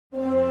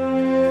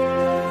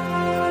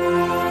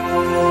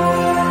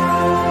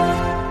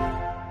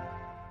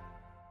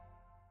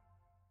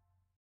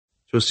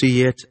to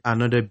see yet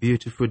another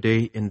beautiful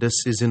day in this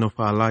season of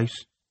our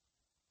lives.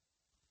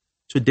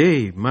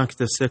 Today marks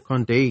the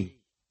second day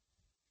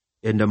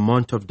in the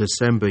month of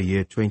December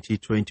year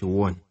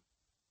 2021.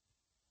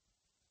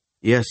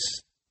 Yes,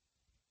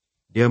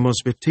 there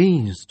must be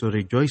things to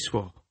rejoice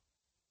for,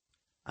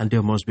 and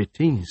there must be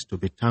things to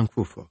be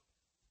thankful for.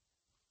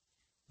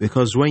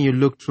 Because when you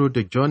look through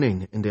the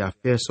journey in the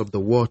affairs of the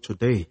world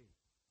today,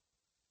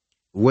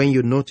 when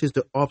you notice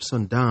the ups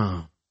and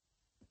downs,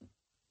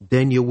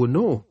 then you will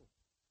know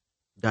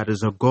that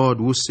is a God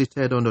who is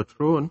seated on the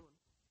throne,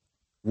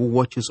 who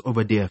watches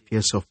over the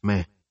affairs of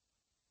men.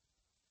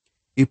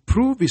 He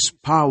proves his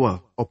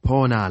power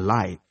upon our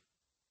life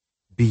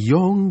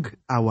beyond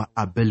our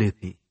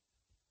ability.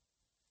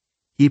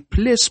 He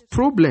placed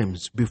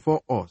problems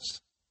before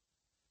us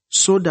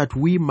so that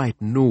we might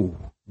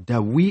know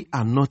that we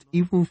are not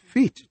even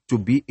fit to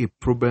be a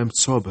problem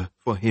solver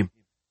for him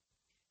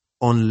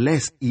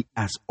unless he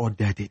has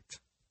ordered it.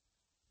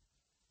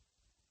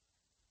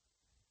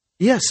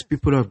 Yes,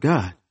 people of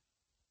God,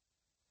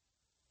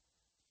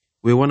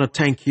 we want to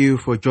thank you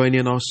for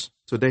joining us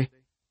today.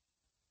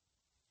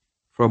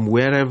 From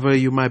wherever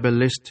you might be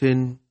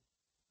listening,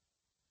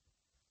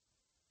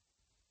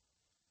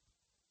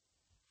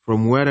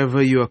 from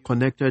wherever you are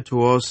connected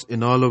to us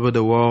in all over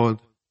the world,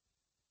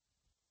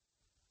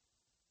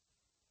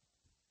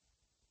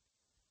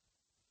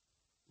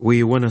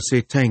 we want to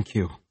say thank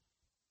you.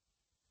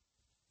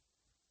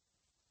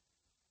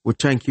 We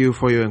thank you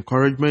for your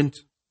encouragement.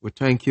 We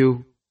thank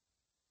you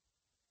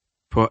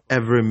for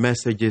every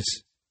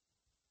messages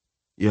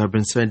you have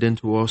been sending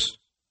to us.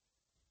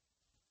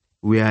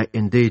 We are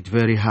indeed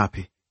very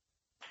happy.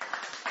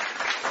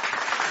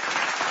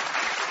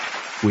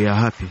 We are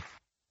happy.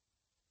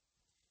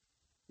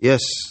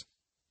 Yes,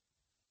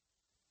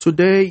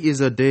 today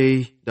is a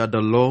day that the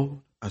Lord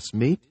has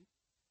made,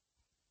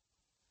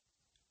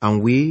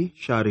 and we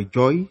shall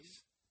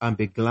rejoice and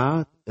be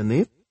glad in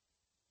it,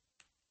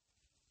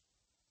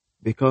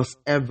 because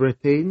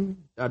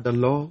everything that the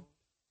Lord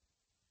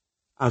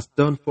has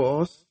done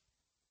for us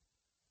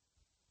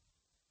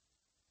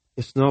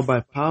is not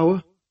by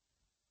power,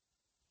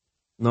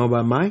 nor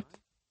by might,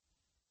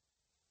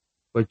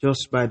 but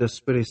just by the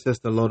Spirit, says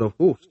the Lord of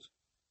hosts.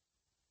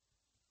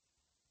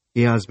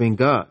 He has been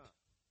God.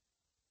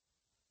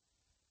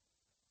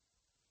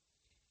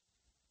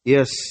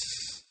 Yes.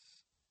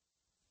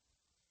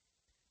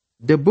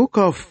 The book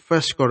of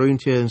 1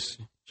 Corinthians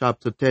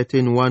chapter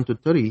 13, 1 to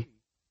 3,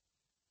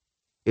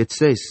 it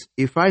says,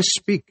 if I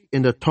speak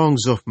in the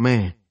tongues of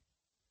men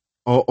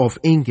or of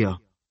angel,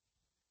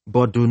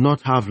 but do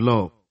not have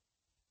love,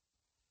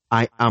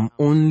 I am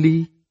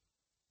only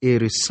a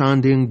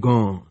resounding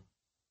gong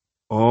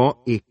or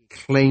a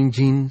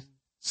clanging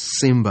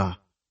cymbal.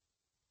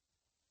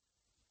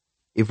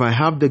 If I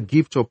have the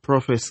gift of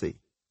prophecy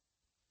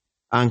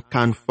and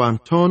can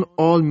fathom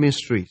all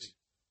mysteries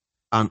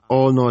and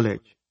all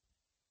knowledge,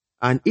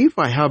 and if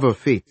I have a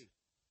faith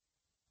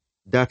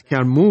that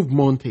can move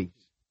mountains,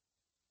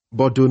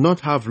 but do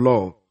not have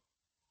love,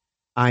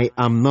 I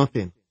am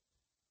nothing.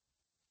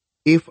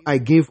 If I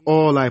give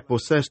all I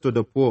possess to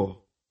the poor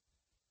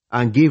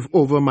and give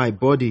over my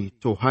body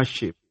to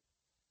hardship,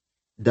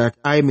 that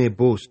I may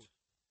boast,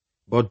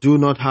 but do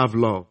not have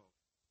love,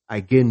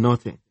 I gain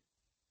nothing.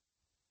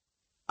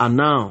 And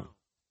now,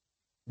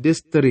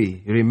 these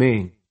three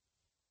remain: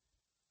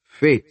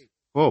 faith,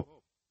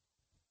 hope,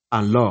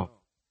 and love.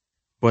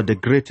 But the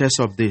greatest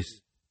of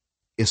this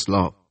is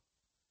love.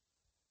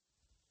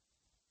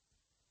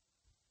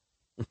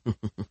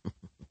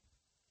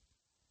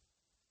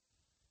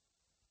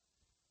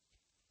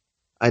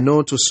 I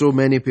know to so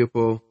many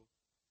people,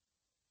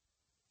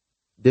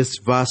 this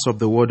verse of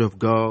the Word of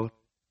God,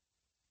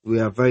 we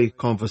are very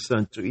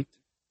conversant to it.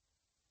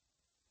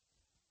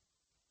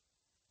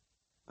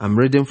 I'm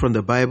reading from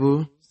the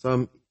Bible.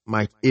 Some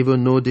might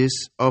even know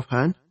this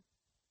offhand.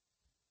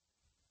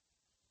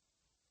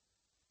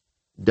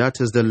 That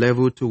is the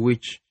level to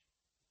which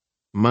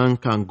man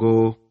can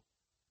go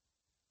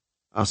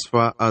as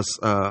far as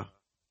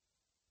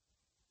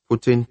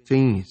putting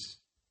things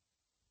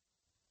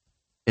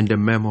in the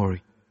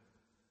memory.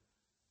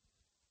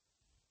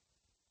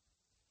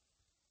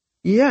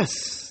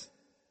 Yes,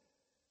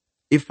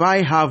 if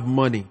I have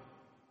money,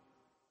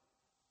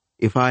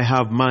 if I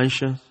have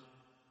mansions,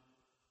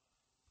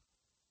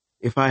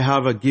 if I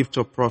have a gift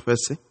of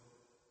prophecy,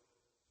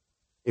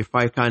 if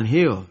I can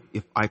heal,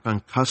 if I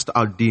can cast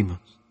out demons,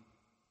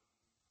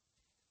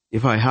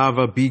 if I have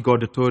a big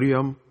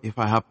auditorium, if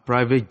I have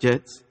private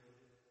jets,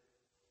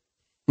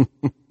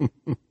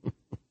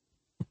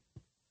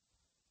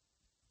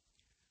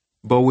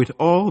 but with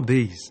all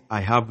these,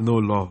 I have no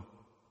love.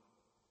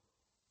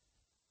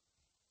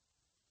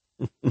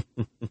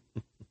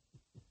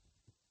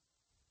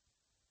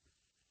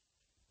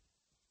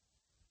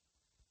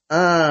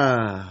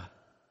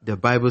 The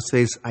Bible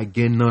says, I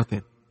gain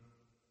nothing.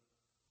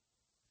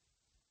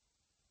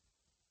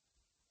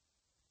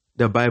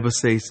 The Bible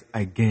says,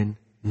 I gain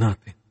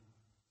nothing.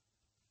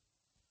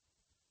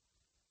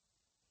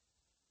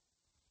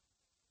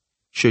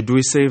 Should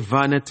we say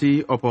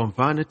vanity upon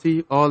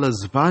vanity, all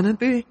is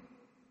vanity?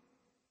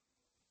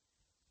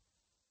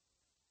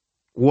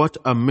 What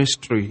a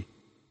mystery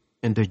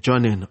in the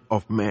journey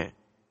of man.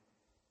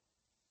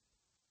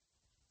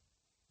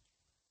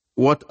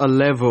 What a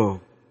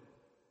level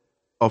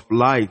of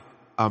life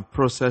and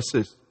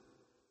processes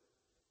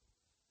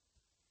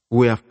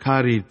we have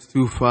carried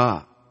too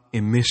far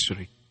in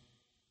mystery.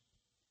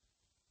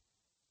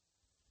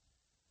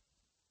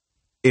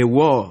 A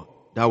world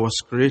that was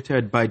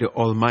created by the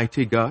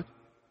Almighty God,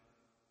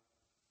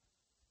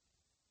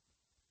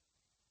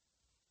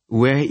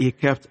 where He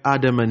kept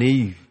Adam and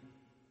Eve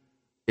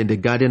in the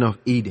Garden of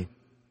Eden.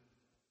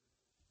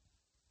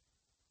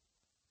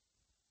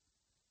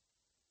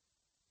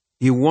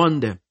 He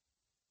warned them.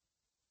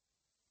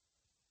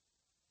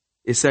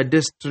 He said,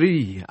 this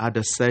tree at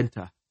the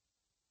center,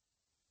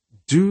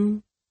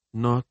 do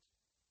not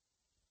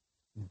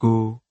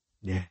go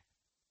there.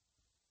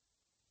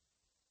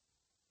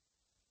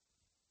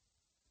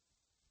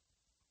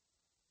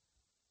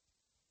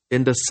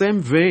 In the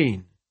same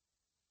vein,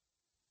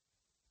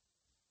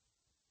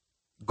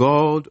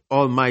 God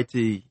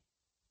Almighty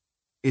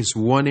is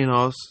warning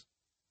us,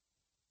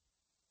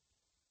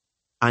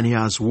 and He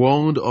has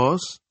warned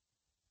us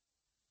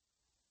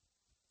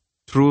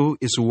through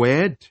His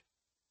word.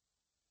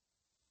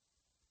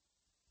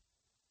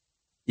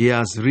 He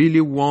has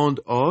really warned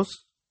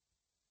us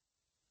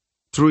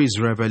through His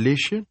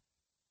revelation.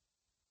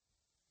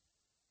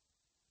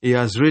 He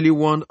has really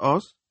warned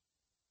us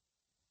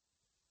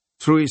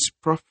through His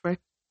prophet,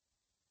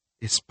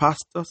 His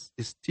pastors,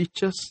 His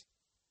teachers.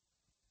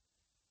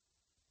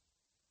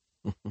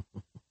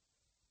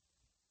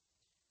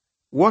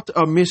 What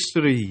a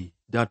mystery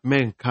that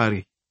men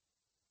carry,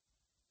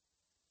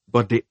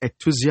 but the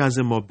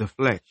enthusiasm of the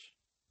flesh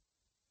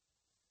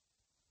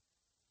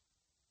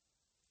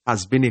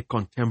has been a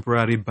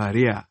contemporary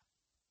barrier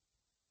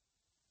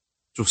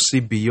to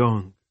see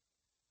beyond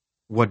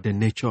what the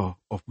nature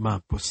of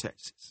man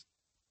possesses.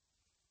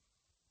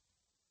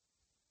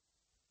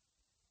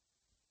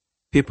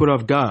 People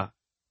of God,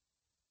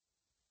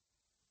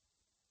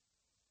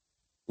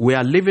 we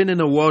are living in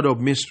a world of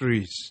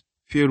mysteries,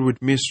 filled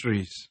with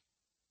mysteries.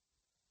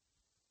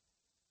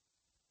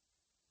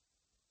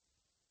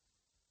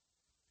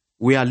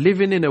 We are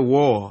living in a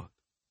world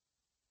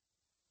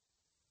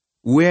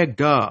where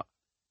God,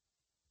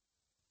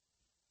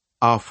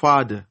 our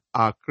Father,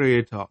 our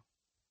Creator,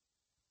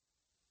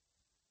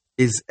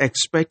 is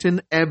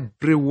expecting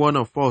every one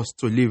of us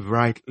to live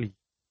rightly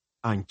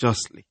and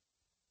justly.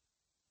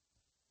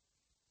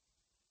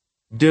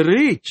 The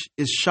rich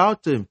is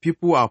shouting,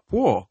 people are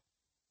poor.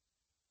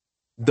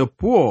 The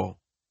poor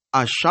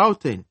are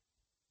shouting,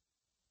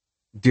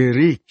 the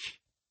rich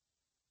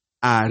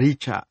are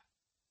richer,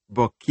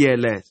 but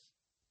careless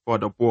for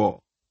the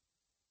poor.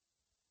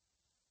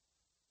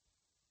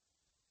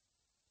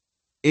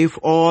 If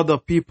all the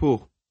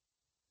people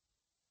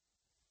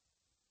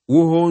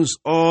who owns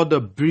all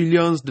the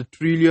billions, the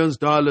trillions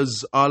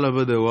dollars all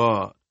over the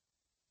world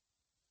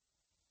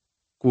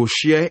could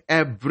share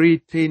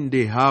everything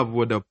they have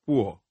with the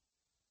poor,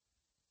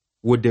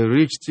 would the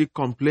rich still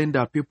complain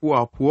that people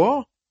are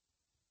poor?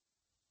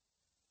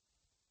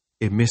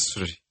 A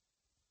mystery.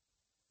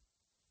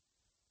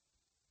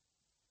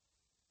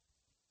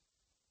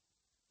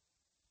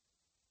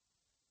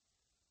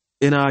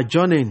 In our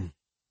journey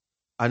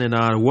and in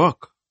our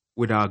work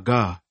with our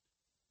God,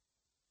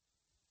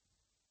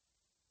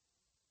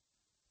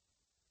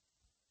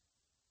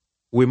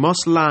 we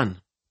must learn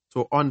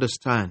to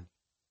understand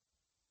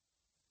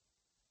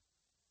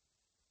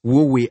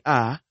who we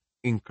are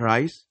in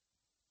Christ,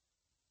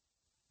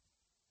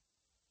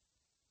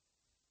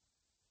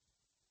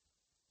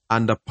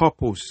 and the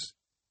purpose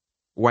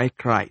why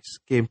Christ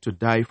came to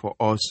die for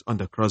us on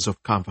the cross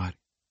of Calvary.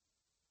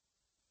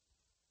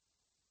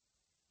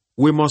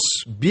 We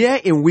must bear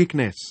in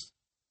weakness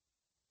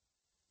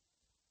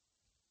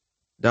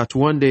that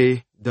one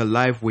day the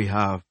life we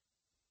have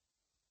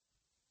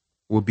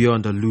will be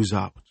on the lose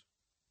out.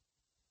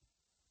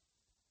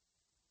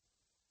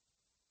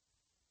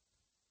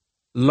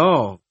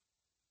 Love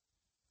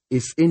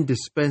is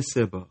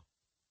indispensable.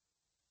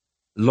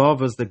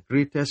 Love is the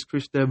greatest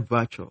Christian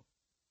virtue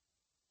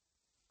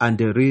and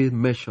the real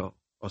measure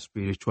of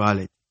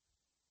spirituality.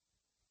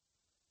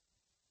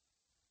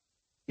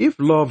 If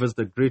love is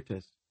the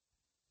greatest,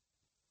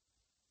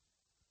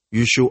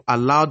 you should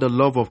allow the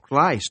love of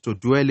Christ to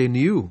dwell in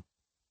you.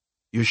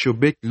 You should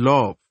make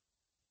love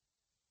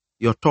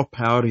your top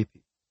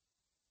priority.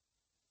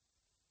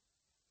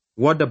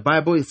 What the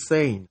Bible is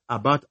saying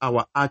about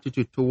our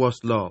attitude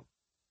towards love.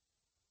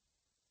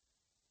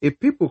 If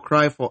people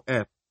cry for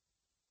help,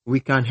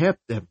 we can help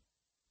them.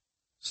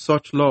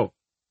 Such love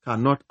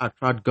cannot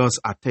attract God's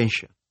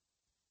attention.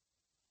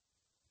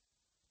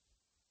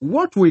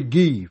 What we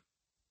give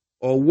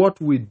or what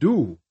we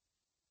do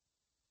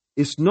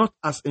is not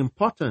as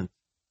important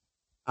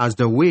as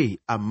the way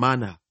and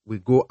manner we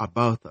go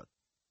about it.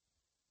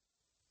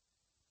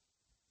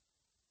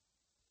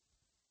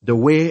 The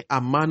way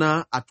and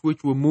manner at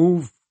which we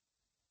move,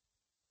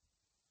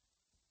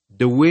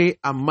 the way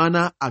and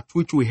manner at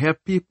which we help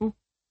people,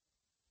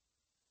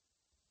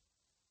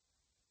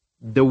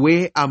 the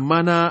way and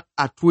manner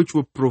at which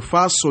we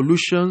provide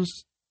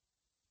solutions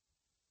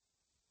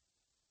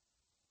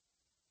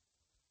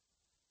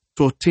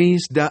to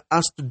things that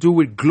has to do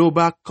with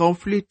global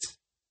conflict,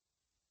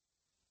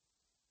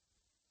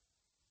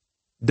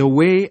 the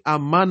way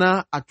and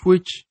manner at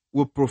which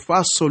we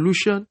provide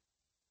solution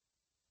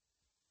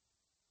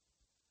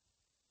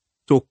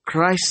to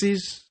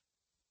crisis,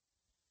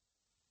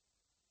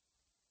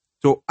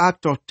 to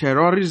act of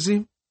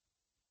terrorism,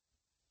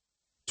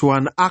 to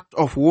an act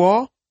of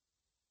war,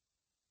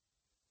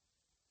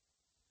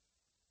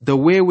 the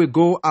way we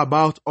go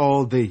about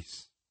all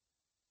this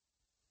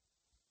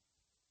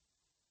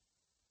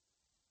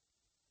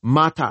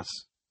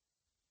matters.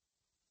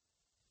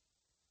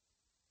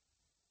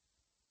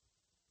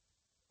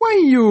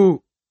 When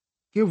you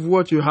give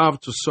what you have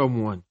to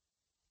someone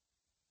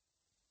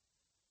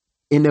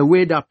in a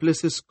way that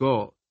pleases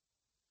God,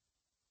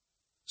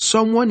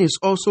 someone is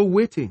also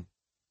waiting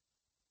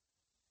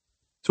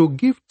to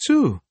give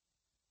too.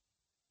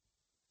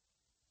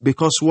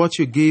 Because what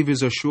you give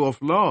is a show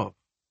of love.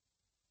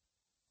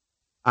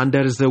 And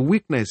there is a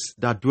weakness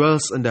that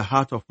dwells in the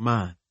heart of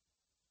man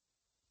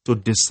to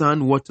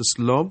discern what is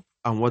love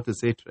and what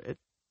is hatred,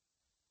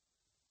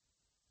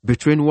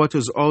 between what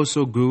is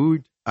also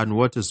good and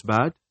what is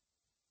bad.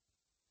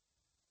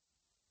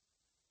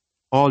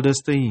 All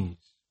these things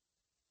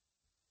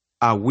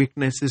are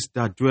weaknesses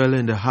that dwell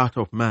in the heart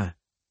of man.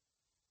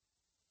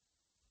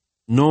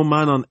 No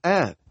man on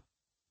earth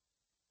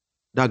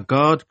that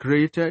God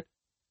created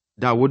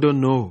that wouldn't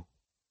know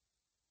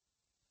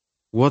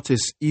what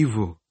is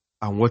evil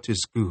and what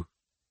is good.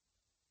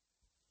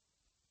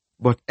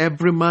 But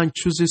every man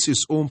chooses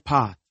his own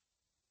path.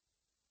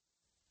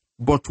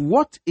 But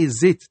what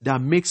is it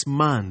that makes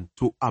man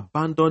to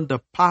abandon the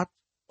path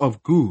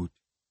of good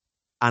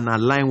and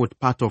align with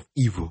path of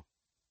evil?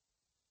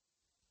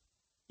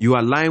 You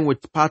align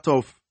with path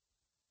of,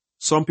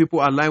 some people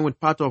align with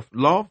path of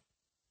love,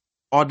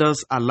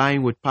 others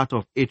align with path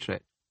of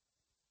hatred.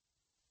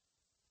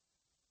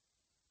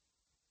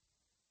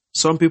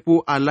 Some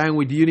people align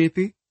with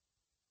unity,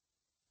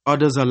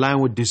 others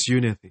align with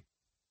disunity.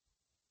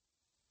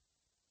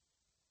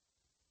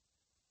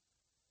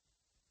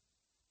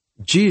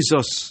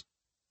 Jesus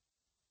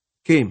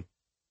came,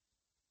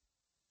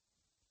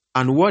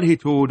 and what he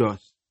told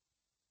us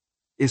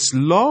is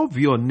love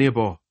your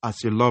neighbor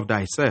as you love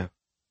thyself.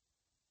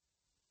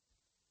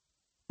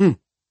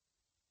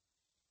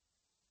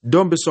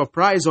 Don't be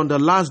surprised on the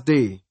last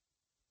day.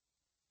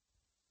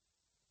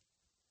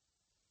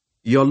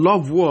 Your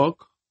love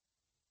work,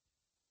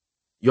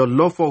 your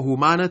love for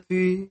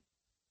humanity,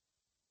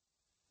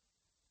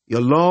 your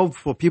love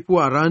for people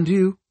around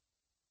you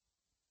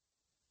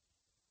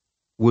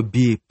will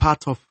be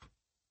part of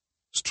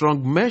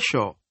strong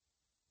measure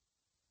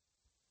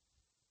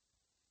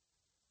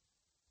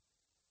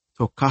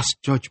to cast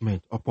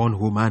judgment upon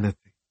humanity.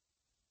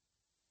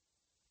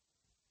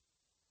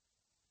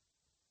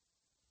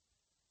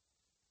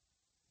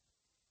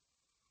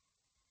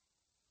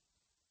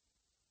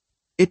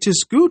 It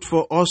is good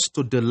for us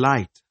to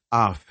delight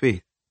our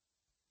faith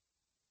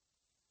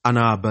and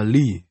our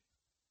belief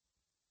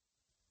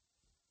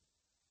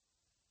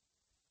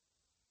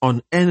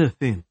on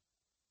anything.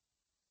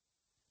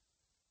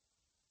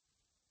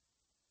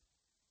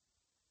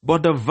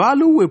 But the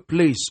value we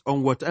place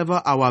on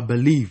whatever our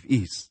belief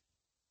is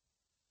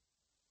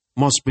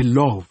must be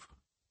love.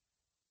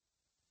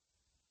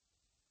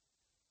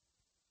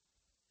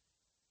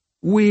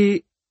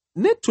 We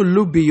need to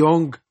look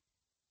beyond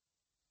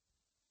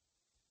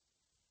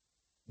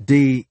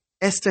the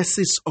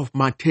ecstasies of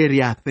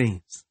material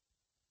things.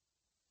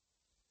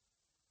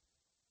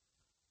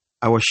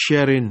 I was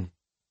sharing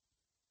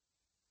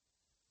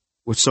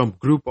with some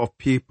group of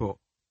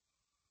people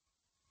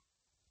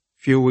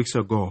a few weeks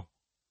ago.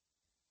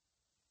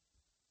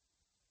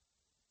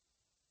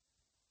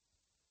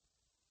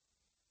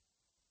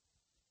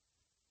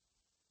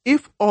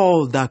 If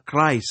all that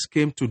Christ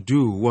came to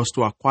do was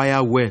to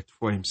acquire wealth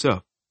for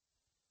himself,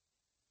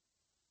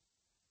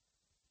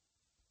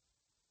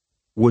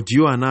 would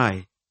you and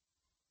I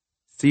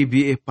still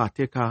be a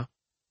partaker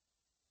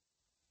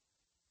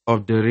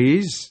of the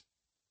race?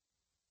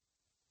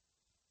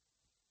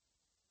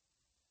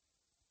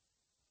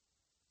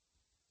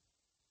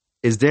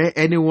 Is there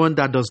anyone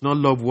that does not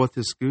love what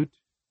is good?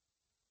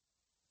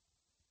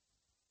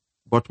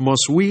 But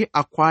must we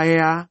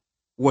acquire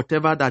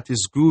whatever that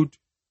is good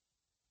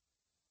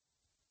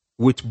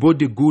with both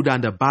the good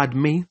and the bad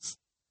means?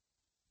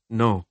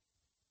 No.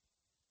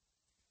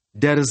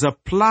 There is a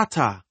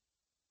platter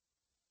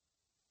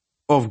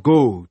of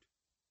gold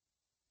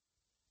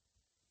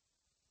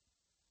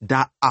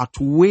that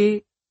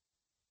outweigh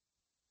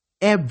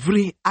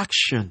every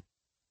action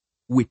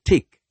we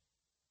take.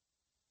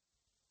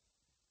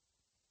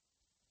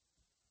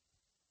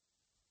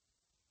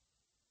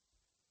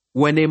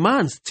 When a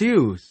man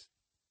steals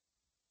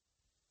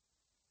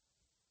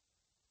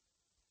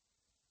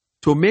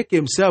to make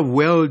himself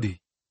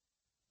wealthy,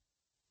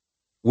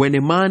 When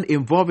a man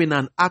involved in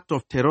an act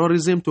of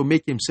terrorism to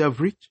make himself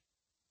rich,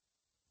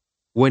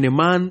 when a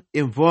man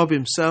involved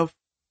himself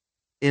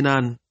in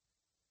an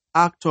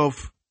act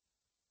of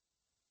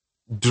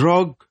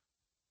drug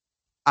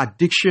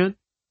addiction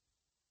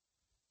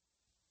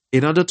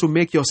in order to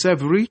make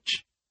yourself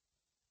rich,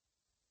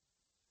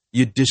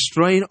 you're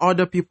destroying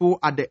other people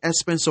at the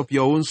expense of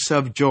your own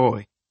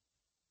self-joy.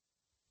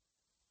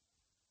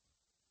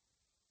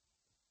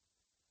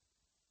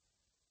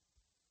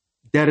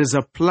 There is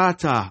a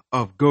platter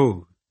of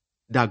gold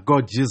that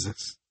God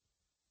uses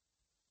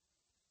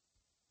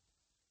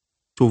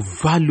to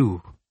value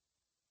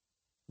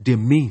the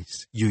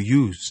means you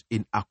use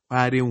in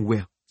acquiring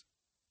wealth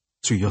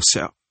to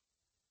yourself.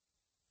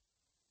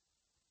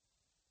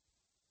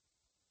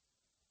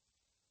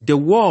 The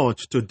world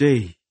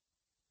today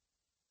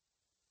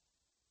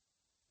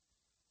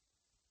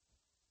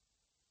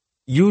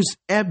use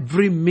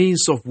every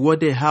means of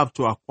what they have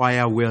to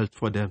acquire wealth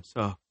for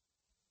themselves.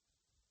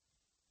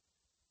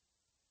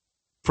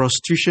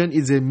 Prostitution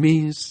is a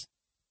means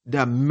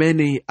that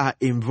many are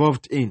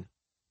involved in.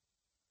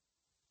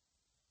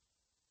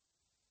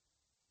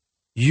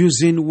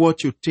 Using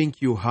what you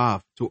think you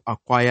have to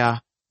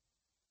acquire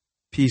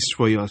peace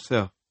for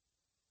yourself.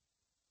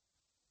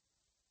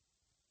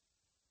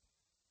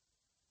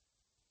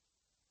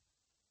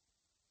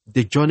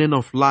 The journey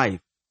of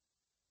life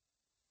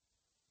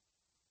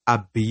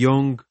are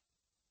beyond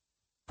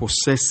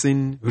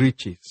possessing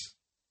riches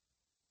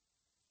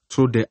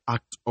through the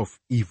act of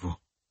evil.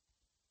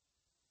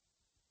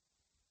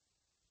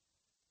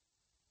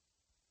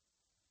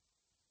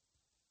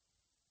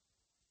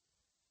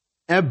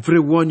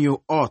 Everyone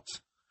you ought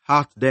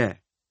out there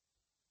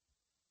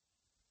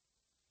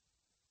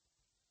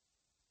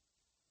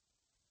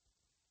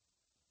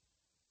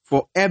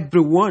for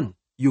everyone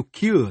you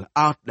kill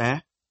out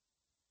there,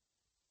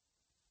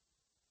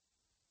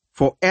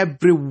 for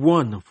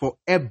everyone, for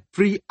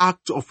every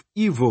act of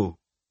evil,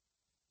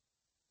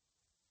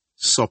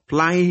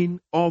 supplying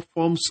all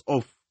forms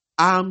of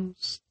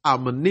arms,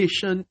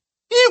 ammunition,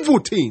 evil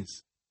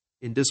things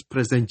in this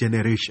present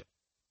generation.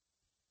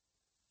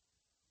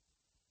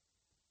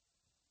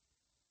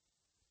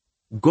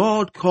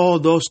 God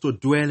called us to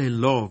dwell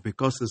in love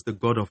because He's the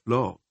God of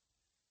love.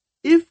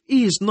 If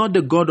He is not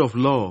the God of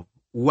love,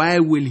 why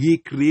will He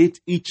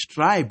create each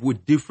tribe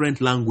with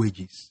different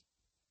languages?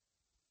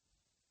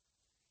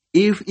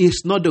 If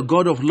He's not the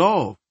God of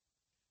love,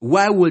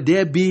 why will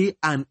there be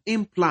an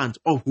implant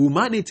of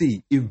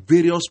humanity in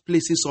various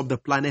places of the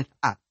planet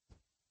Earth?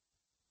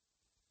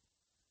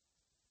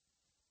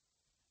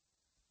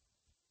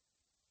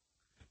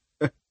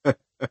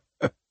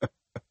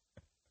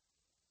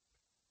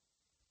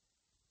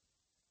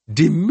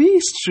 The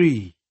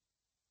mystery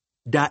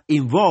that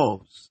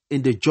involves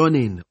in the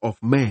journey of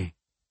man,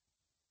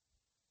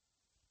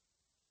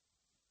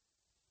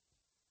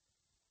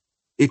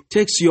 it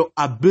takes your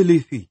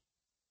ability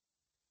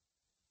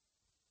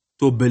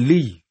to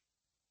believe,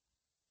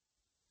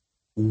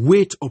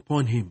 wait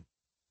upon Him,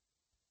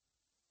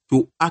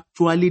 to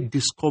actually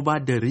discover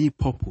the real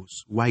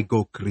purpose why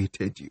God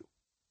created you.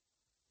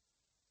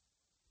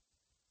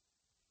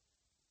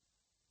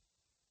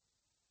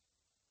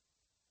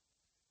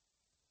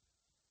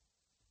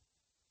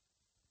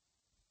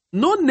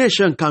 No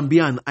nation can be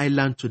an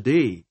island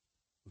today.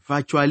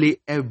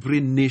 Virtually every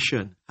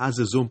nation has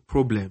its own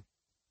problem.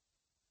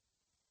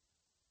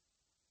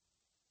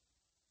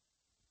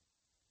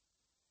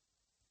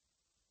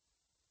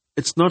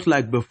 It's not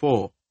like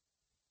before,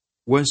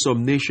 when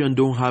some nations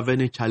don't have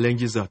any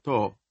challenges at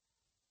all,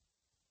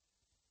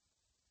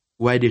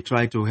 why they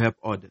try to help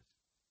others.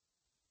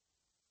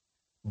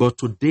 But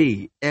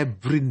today,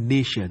 every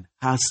nation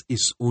has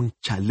its own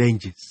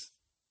challenges.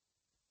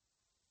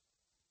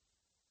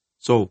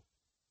 So,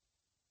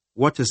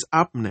 what is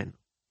happening?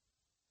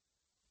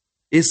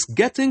 It's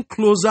getting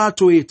closer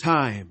to a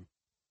time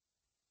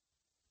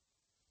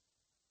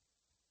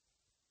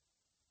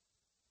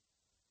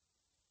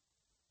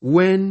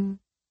when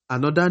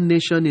another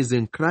nation is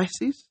in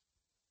crisis,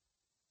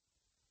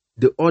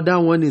 the other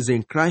one is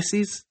in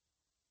crisis,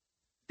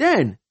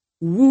 then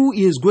who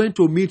is going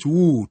to meet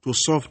who to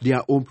solve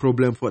their own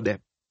problem for them?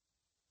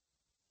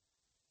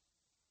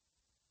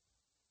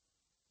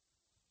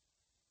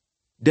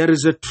 There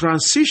is a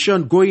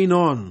transition going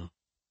on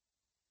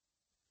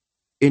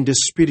in the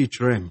spirit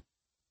realm.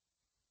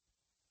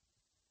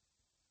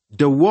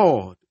 The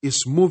world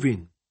is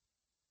moving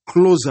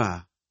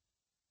closer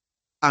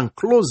and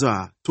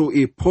closer to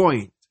a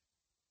point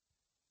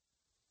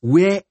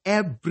where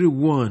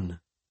everyone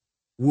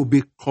will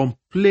be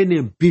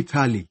complaining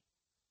bitterly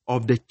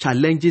of the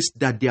challenges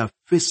that they are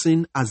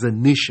facing as a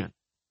nation.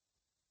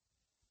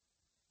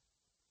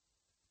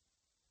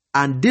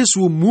 And this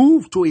will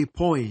move to a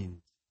point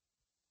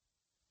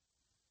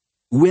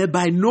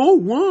whereby no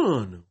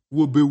one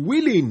will be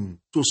willing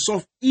to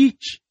solve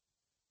each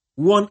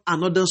one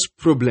another's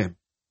problem.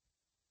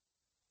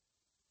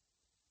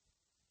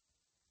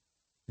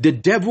 The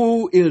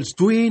devil is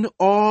doing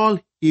all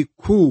he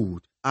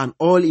could and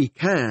all he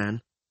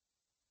can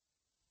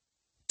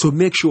to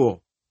make sure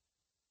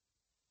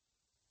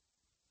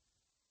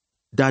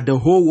that the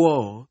whole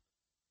world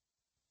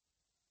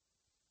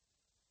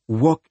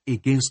work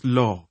against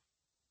love.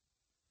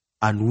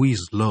 And who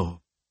is love?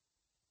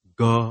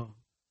 God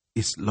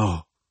is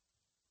love.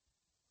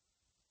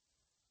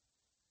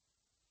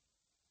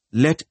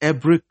 Let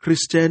every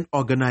Christian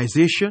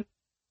organization,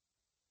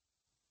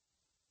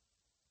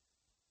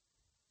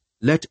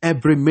 let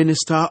every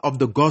minister of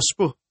the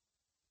gospel,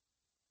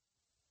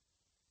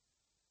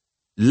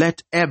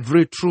 let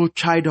every true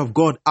child of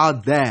God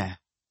out there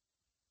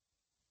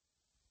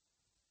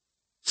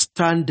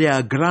stand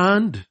their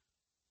ground,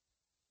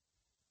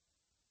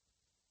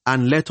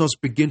 and let us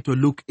begin to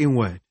look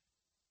inward.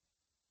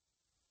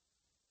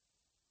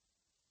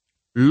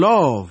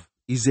 Love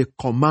is a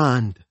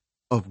command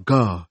of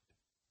God.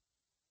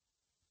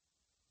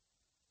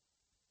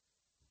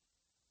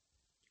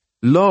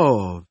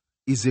 Love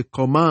is a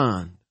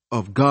command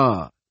of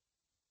God.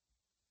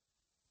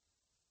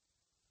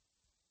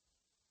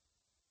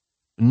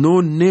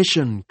 No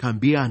nation can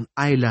be an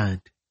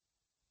island.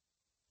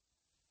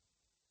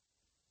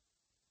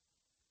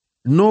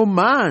 No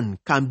man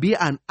can be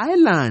an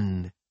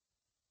island.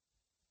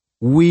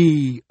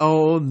 We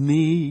all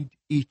need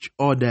each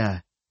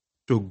other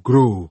to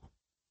grow.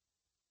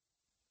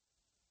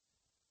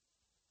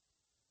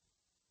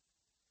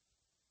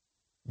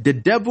 The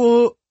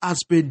devil has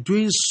been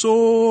doing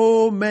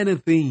so many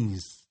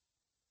things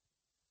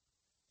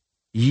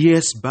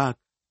years back,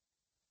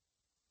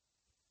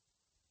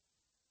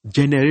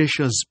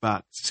 generations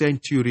back,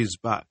 centuries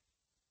back,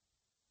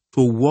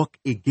 to work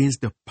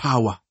against the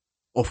power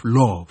of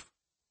love.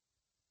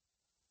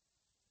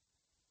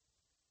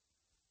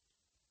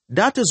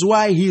 That is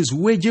why he is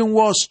waging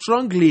war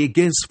strongly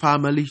against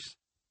families.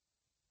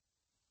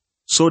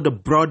 So the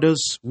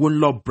brothers won't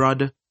love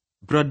brother,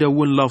 brother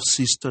won't love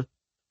sister,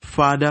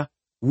 father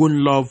won't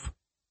love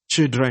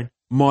children,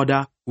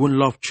 mother won't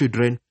love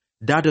children.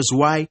 That is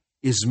why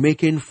he's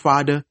making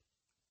father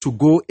to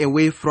go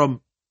away from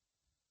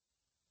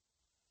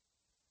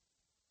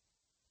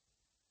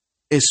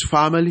his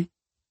family,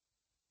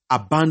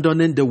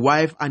 abandoning the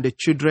wife and the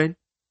children.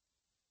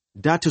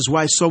 That is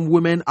why some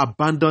women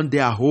abandon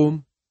their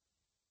home,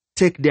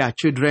 take their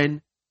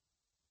children,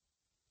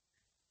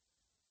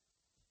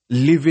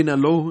 living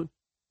alone.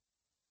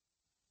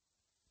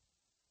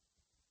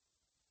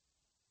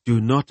 Do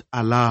not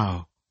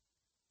allow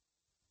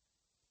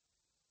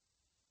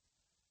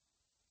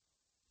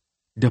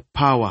the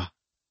power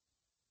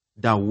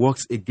that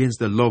works against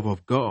the love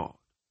of God,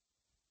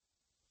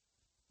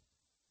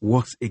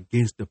 works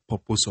against the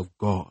purpose of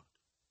God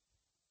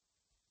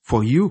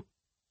for you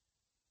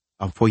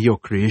and for your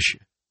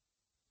creation.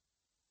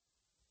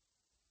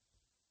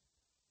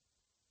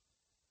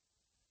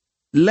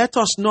 Let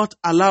us not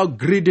allow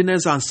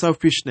greediness and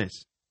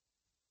selfishness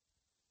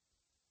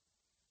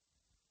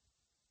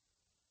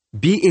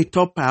be a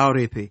top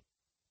priority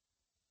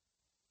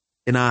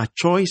in our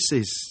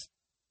choices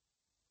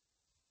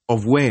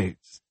of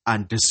words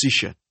and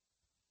decision.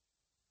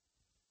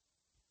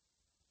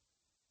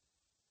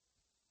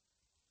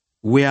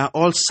 We are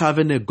all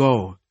serving a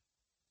God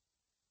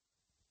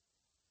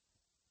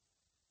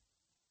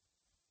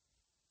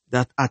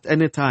that at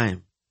any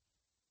time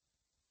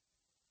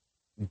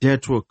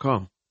death will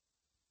come.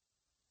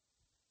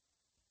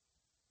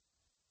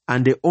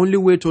 And the only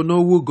way to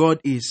know who God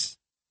is,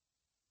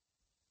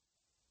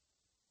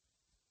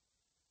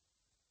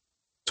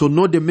 to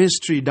know the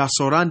mystery that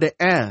surrounds the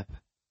earth,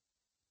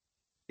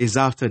 is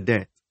after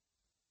death.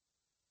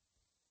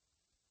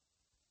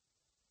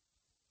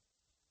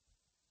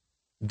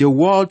 The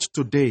world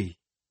today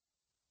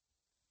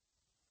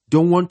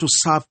don't want to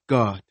serve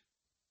God.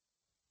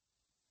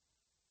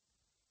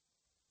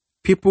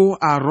 People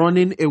are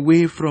running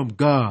away from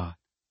God.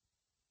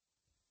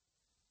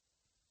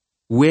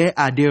 Where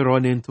are they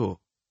running to?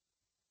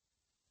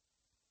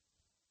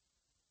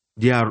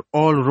 They are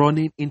all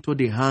running into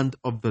the hand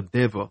of the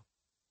devil.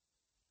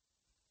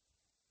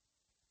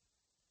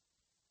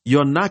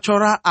 Your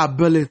natural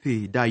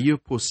ability that you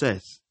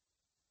possess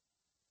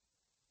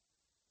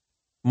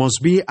must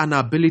be an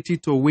ability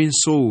to win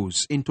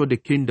souls into the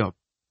kingdom,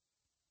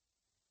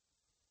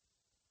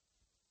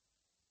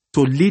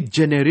 to lead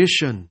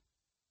generation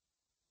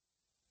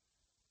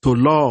to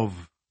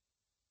love.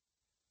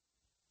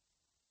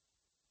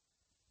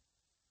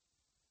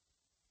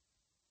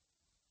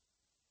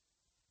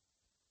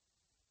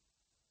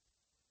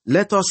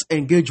 Let us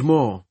engage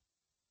more.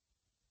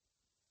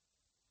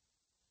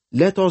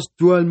 Let us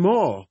dwell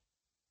more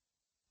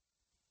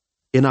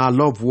in our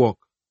love work.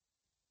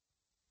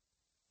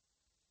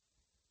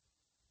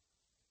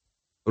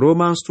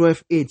 Romans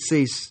 12:8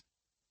 says,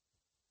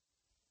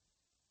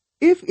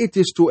 if it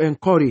is to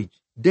encourage,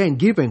 then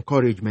give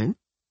encouragement.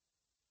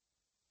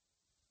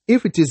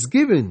 If it is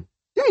given,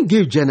 then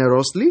give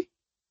generously.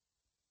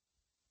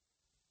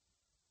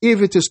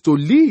 If it is to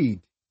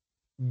lead,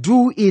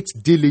 do it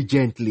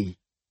diligently.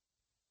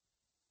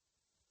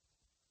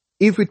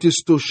 If it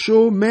is to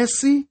show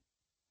mercy,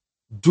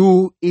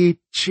 do it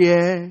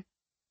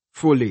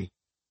cheerfully.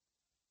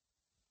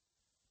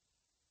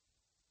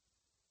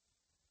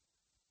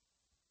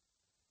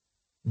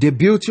 The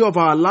beauty of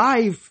our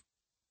life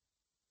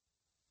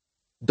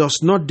does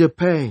not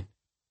depend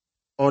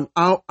on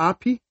how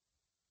happy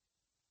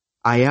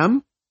I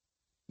am,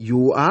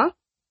 you are,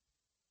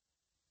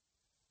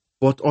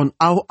 but on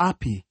how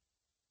happy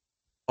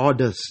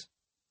others,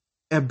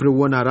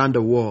 everyone around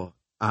the world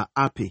are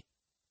happy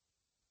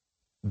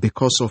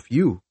because of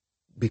you,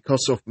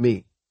 because of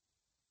me.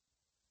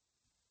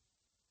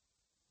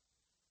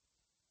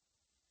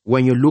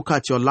 When you look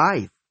at your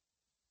life,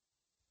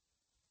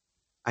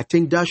 I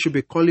think that should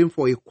be calling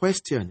for a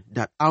question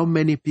that how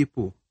many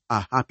people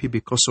are happy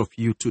because of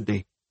you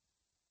today?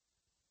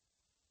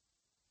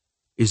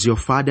 Is your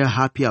father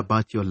happy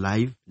about your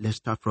life? Let's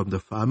start from the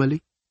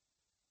family.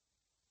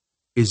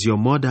 Is your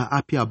mother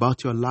happy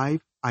about your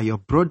life? Are your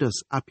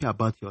brothers happy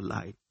about your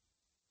life?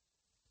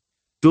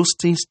 Those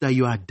things that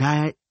you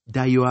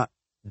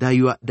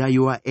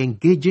are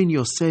engaging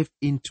yourself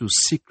into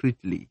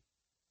secretly,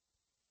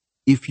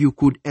 if you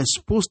could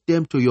expose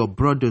them to your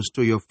brothers,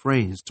 to your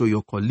friends, to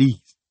your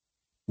colleagues,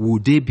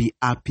 would they be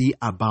happy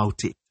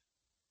about it?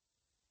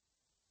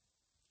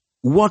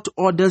 What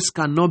others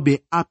cannot be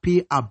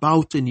happy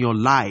about in your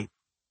life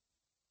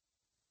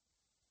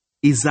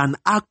is an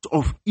act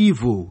of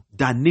evil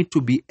that need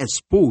to be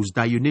exposed,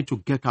 that you need to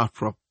get out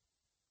from.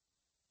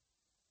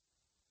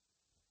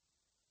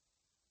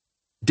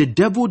 The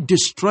devil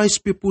destroys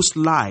people's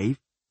life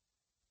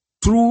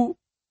through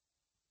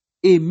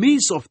a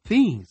means of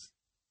things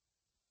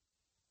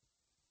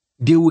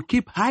they will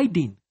keep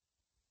hiding.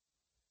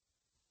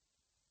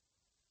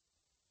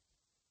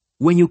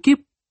 When you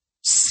keep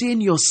seeing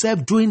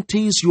yourself doing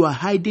things, you are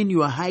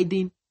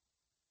hiding,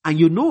 and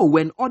you know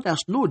when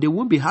others know, they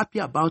won't be happy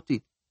about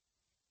it.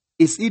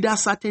 It's either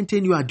certain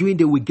thing you are doing,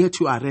 they will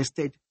get you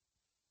arrested.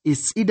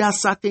 It's either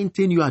certain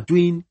thing you are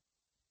doing,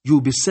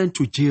 you'll be sent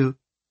to jail.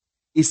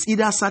 It's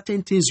either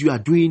certain things you are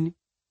doing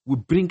will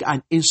bring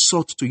an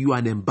insult to you,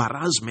 an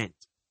embarrassment.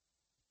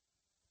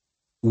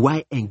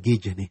 Why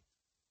engage in it?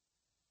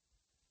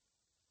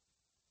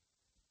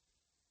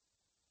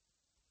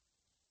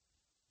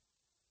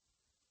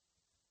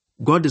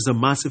 God is a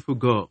merciful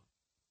God,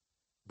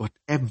 but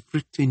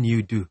everything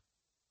you do,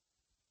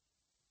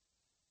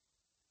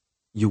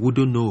 you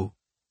wouldn't know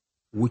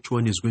which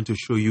one is going to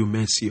show you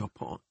mercy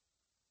upon.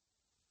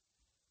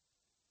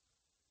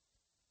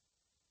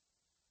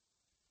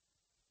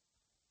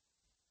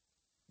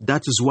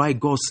 That is why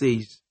God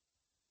says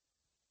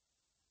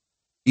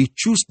He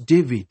chose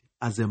David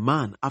as a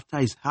man after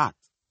His heart.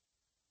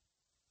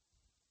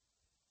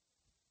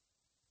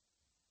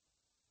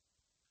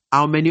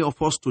 How many of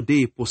us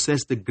today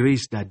possess the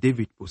grace that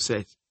David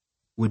possessed?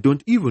 We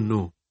don't even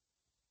know.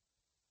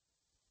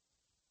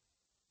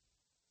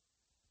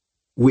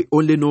 We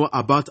only know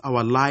about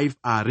our life,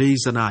 our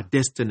race, and our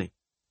destiny.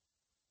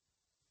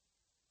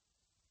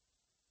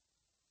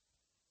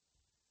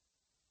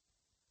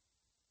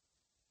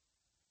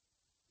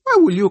 Why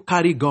will you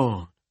carry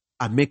gun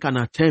and make an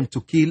attempt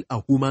to kill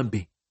a human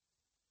being?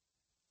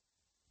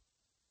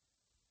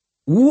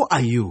 Who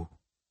are you?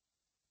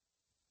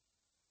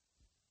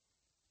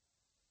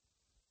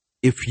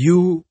 If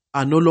you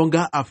are no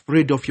longer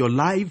afraid of your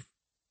life,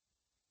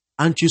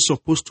 aren't you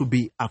supposed to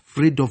be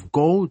afraid of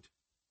God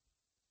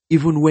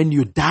even when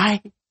you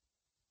die?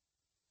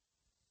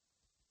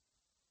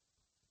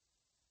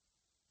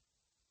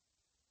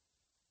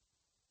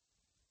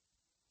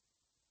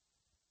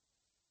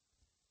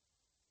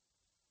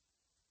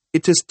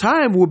 It is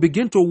time we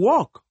begin to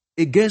walk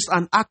against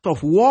an act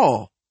of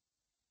war.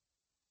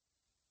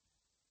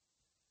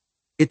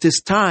 It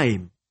is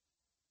time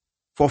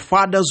for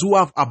fathers who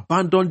have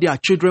abandoned their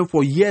children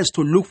for years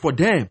to look for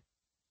them.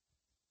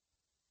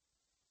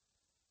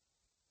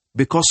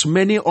 Because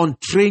many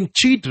untrained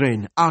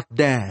children out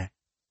there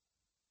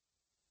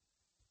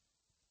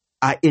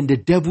are in the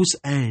devil's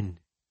hand.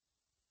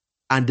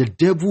 And the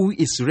devil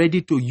is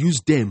ready to use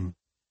them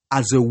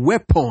as a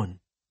weapon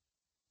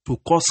to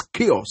cause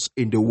chaos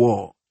in the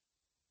world.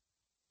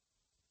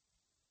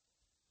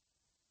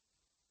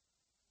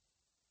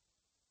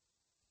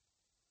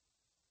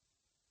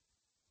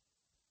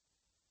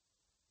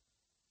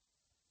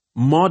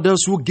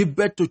 Mothers who give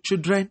birth to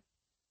children,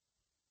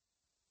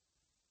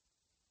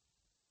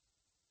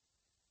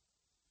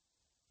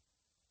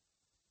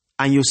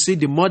 and you see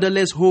the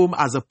motherless home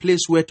as a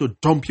place where to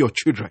dump your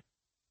children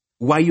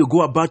while you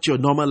go about your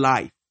normal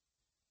life.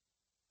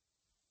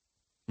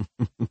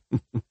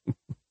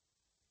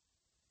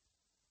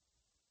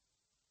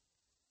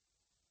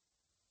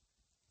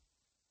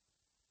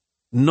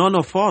 None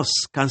of us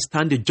can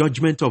stand the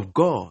judgment of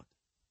God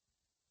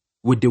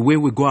with the way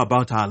we go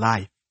about our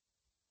life.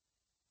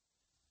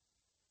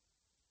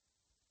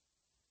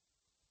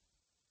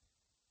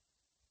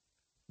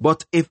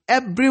 But if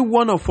every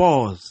one of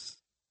us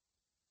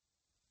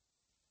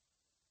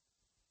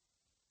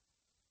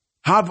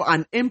have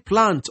an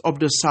implant of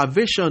the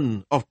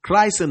salvation of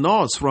Christ in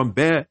us from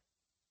birth,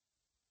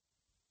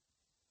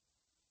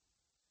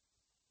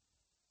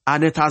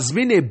 and it has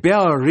been a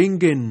bell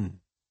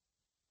ringing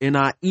in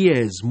our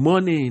ears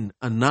morning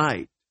and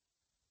night,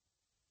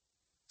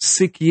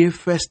 seek ye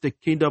first the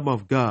kingdom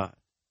of God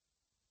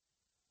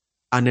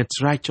and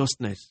its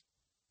righteousness,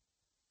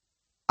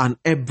 and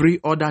every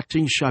other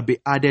thing shall be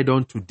added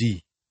unto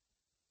thee.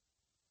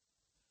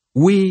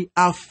 We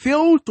have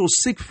failed to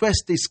seek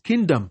first his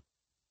kingdom.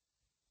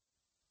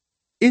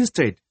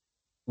 Instead,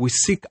 we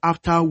seek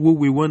after who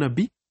we want to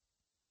be.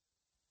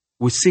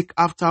 We seek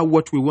after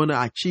what we want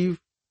to achieve,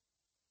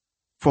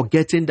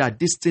 forgetting that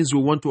these things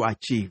we want to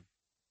achieve,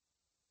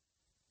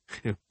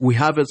 we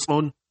have its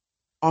own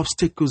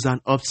obstacles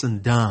and ups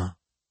and downs.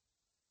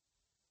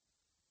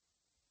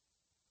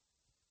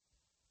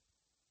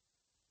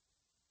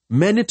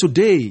 Many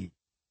today,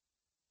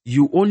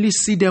 you only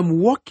see them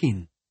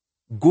working,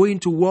 going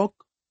to work,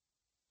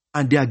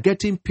 and they are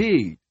getting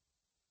paid.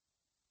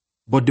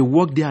 But the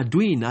work they are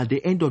doing, at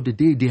the end of the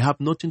day, they have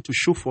nothing to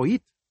show for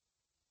it.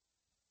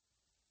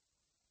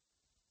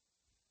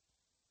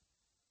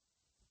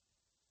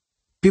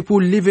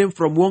 People living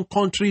from one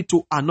country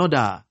to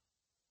another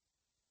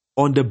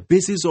on the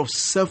basis of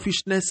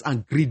selfishness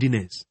and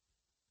greediness,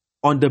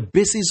 on the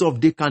basis of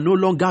they can no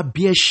longer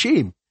bear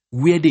shame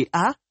where they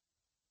are,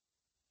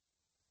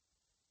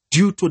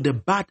 due to the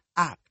bad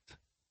act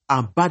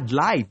and bad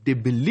life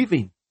they've been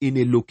living in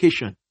a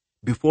location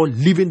before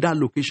leaving that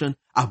location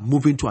and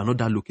moving to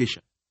another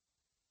location.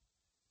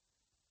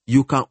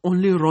 You can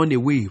only run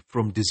away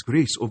from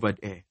disgrace over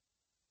there,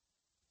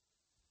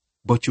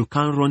 but you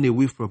can't run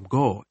away from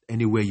God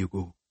anywhere you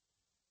go.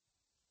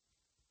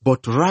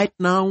 But right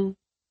now,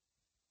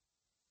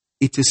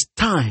 it is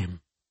time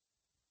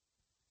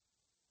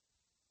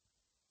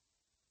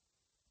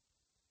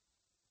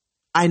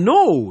I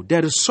know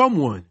there is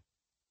someone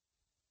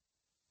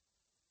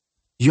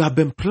you have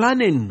been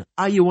planning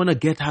how you want to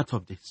get out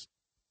of this.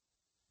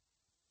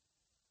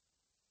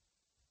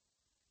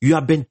 You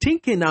have been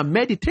thinking and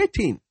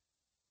meditating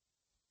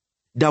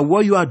that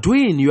what you are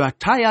doing, you are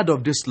tired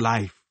of this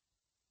life.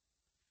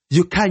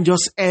 You can't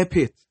just help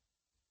it.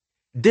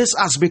 This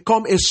has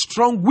become a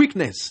strong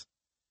weakness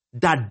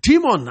that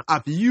demons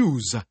have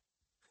used.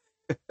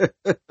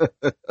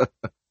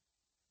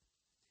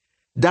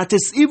 That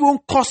is even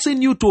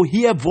causing you to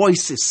hear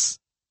voices.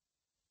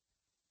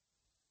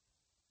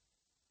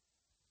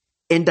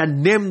 In the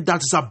name that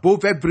is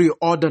above every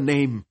other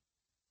name.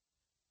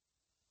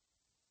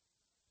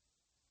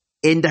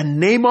 In the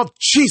name of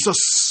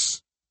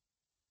Jesus.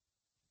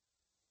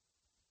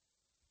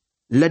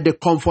 Let the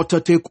Comforter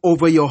take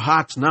over your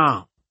heart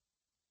now.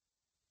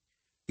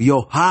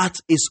 Your heart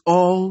is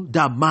all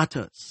that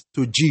matters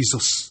to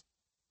Jesus.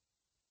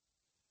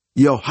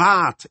 Your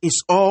heart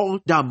is all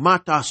that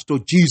matters to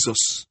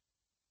Jesus.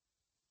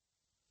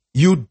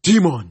 You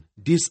demon,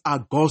 these are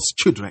God's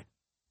children.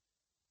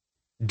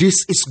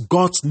 This is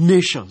God's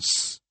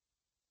nations.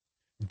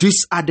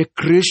 These are the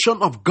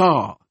creation of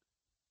God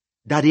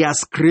that He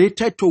has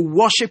created to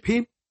worship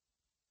Him,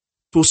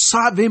 to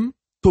serve Him,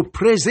 to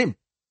praise Him.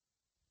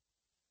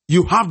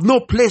 You have no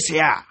place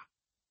here.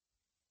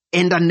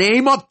 In the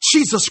name of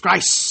Jesus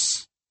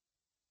Christ,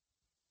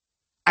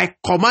 I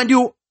command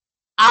you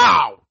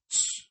out.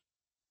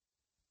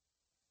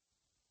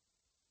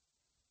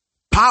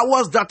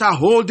 Powers that are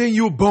holding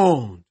you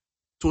bound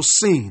to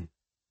sin.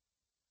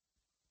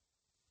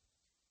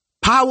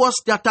 Powers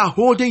that are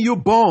holding you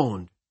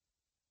bound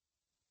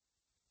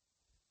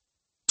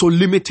to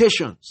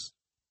limitations.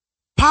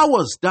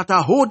 Powers that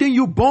are holding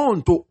you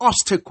bound to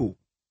obstacle.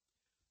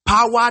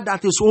 Power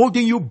that is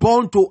holding you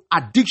bound to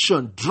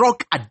addiction,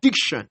 drug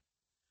addiction.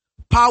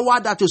 Power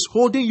that is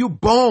holding you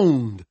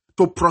bound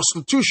to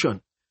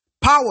prostitution.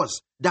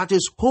 Powers that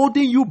is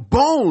holding you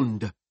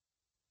bound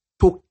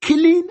to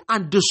killing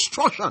and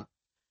destruction.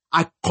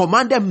 I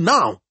command them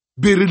now,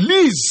 be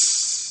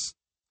released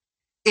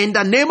in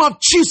the name of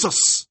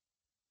Jesus.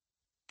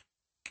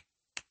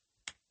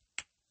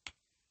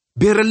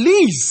 Be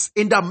released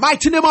in the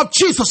mighty name of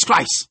Jesus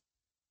Christ.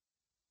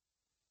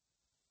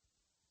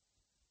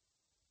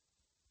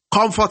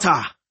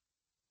 Comforter,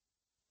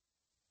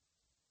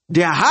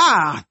 their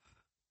heart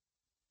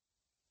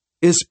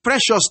is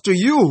precious to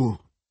you.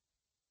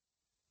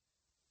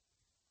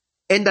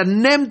 In the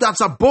name that's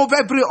above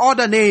every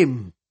other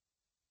name.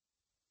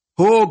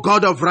 Oh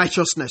God of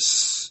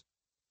righteousness.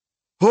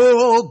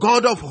 Oh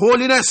God of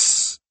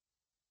holiness.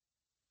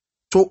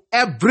 To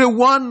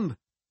everyone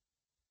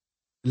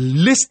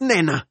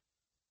listening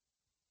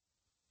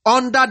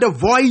under the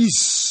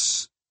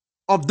voice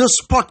of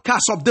this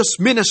podcast, of this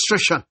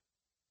ministration.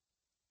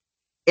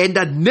 In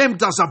the name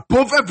that's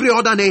above every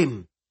other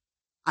name.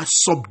 I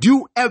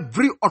subdue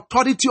every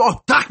authority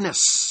of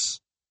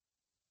darkness.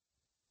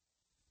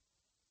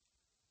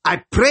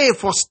 I pray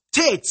for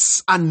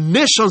states and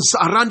nations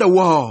around the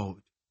world.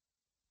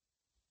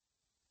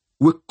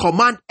 We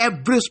command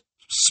every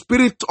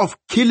spirit of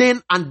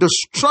killing and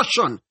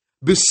destruction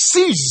be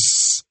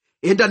seized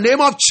in the name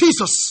of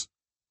Jesus.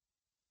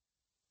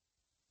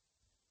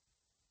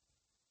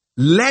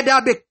 Let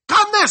there be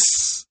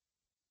calmness.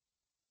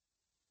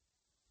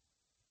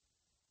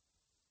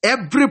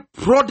 Every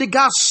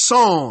prodigal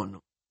son,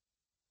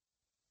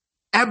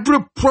 every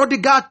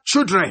prodigal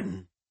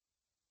children,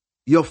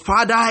 your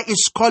father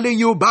is calling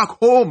you back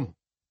home.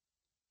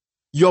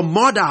 Your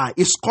mother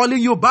is calling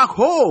you back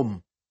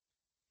home.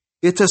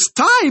 It is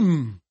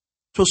time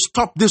to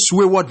stop this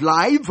wayward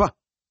life.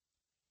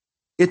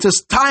 It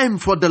is time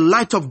for the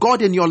light of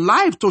God in your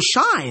life to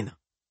shine.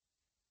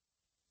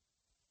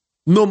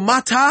 No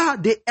matter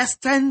the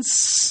extent,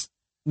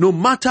 no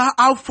matter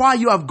how far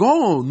you have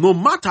gone, no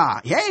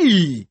matter,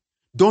 hey,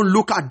 don't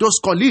look at those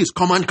colleagues.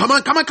 Come on.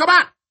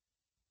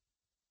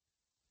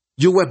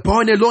 You were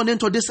born alone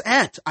into this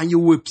earth, and you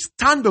will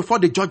stand before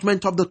the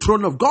judgment of the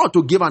throne of God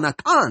to give an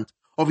account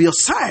of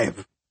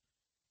yourself.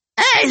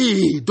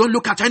 Hey, don't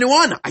look at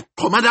anyone. I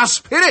command that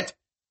spirit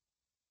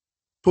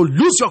to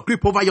lose your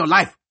grip over your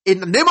life in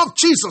the name of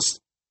Jesus.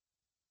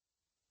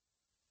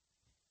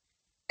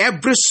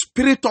 Every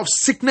spirit of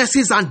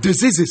sicknesses and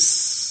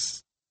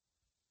diseases,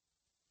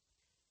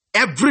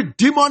 every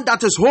demon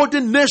that is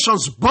holding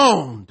nations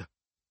bound,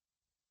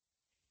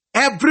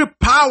 every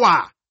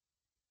power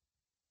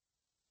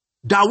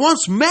that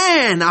wants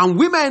men and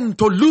women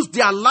to lose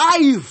their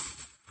life,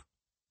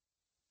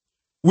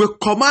 will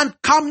command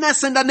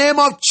calmness in the name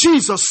of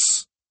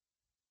Jesus.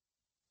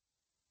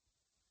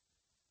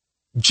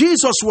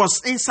 Jesus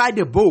was inside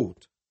the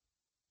boat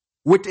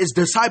with his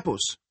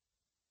disciples,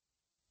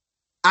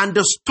 and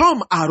the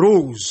storm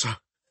arose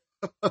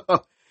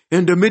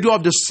in the middle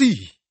of the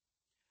sea.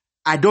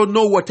 I don't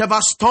know whatever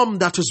storm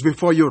that is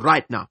before you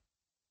right now.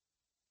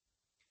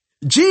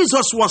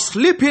 Jesus was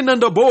sleeping in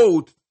the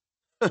boat.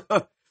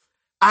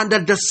 And the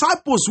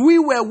disciples, we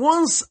were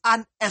once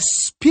an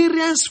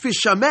experienced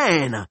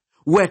fishermen,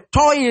 were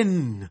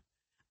toying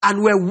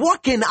and were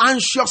walking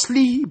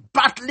anxiously,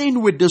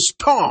 battling with the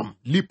storm.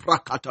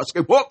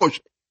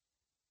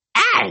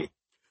 Aye.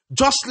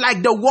 Just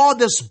like the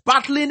world is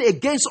battling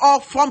against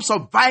all forms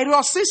of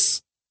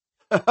viruses.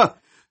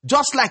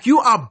 Just like you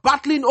are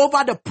battling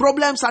over the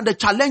problems and the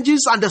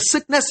challenges and the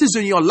sicknesses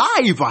in your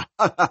life.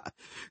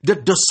 The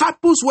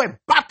disciples were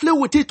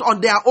battling with it on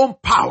their own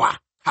power,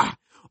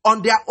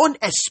 on their own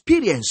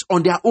experience,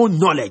 on their own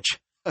knowledge.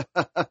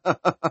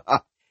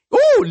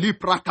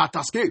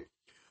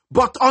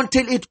 But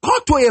until it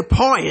got to a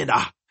point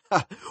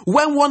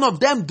when one of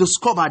them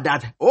discovered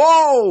that,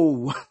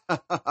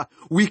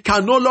 we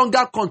can no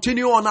longer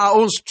continue on our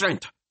own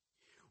strength.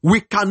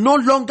 We can no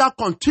longer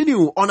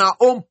continue on our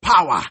own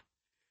power.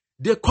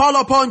 They call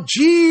upon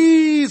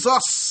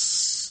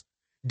Jesus.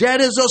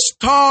 There is a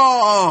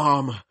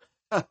storm.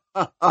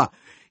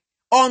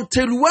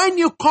 Until when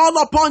you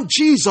call upon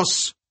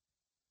Jesus,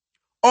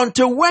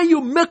 until when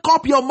you make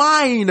up your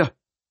mind,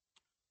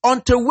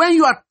 until when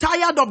you are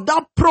tired of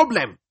that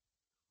problem,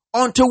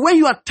 until when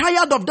you are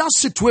tired of that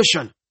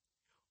situation,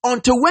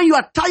 until when you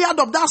are tired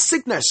of that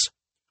sickness,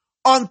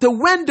 until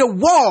when the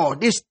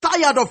world is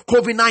tired of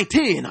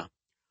COVID-19,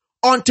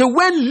 until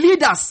when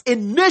leaders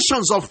in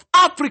nations of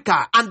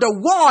Africa and the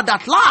world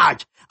at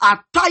large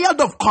are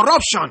tired of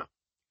corruption,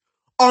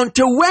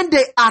 until when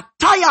they are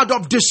tired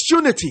of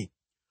disunity,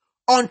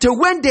 until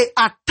when they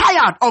are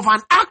tired of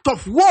an act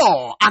of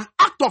war, an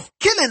act of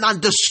killing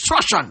and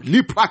destruction,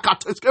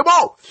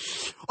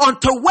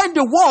 until when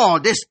the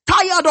world is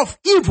tired of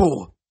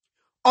evil,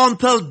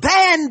 until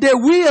then they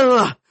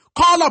will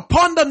call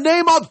upon the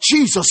name of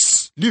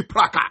Jesus,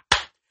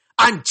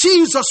 and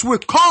Jesus will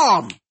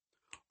come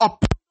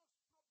upon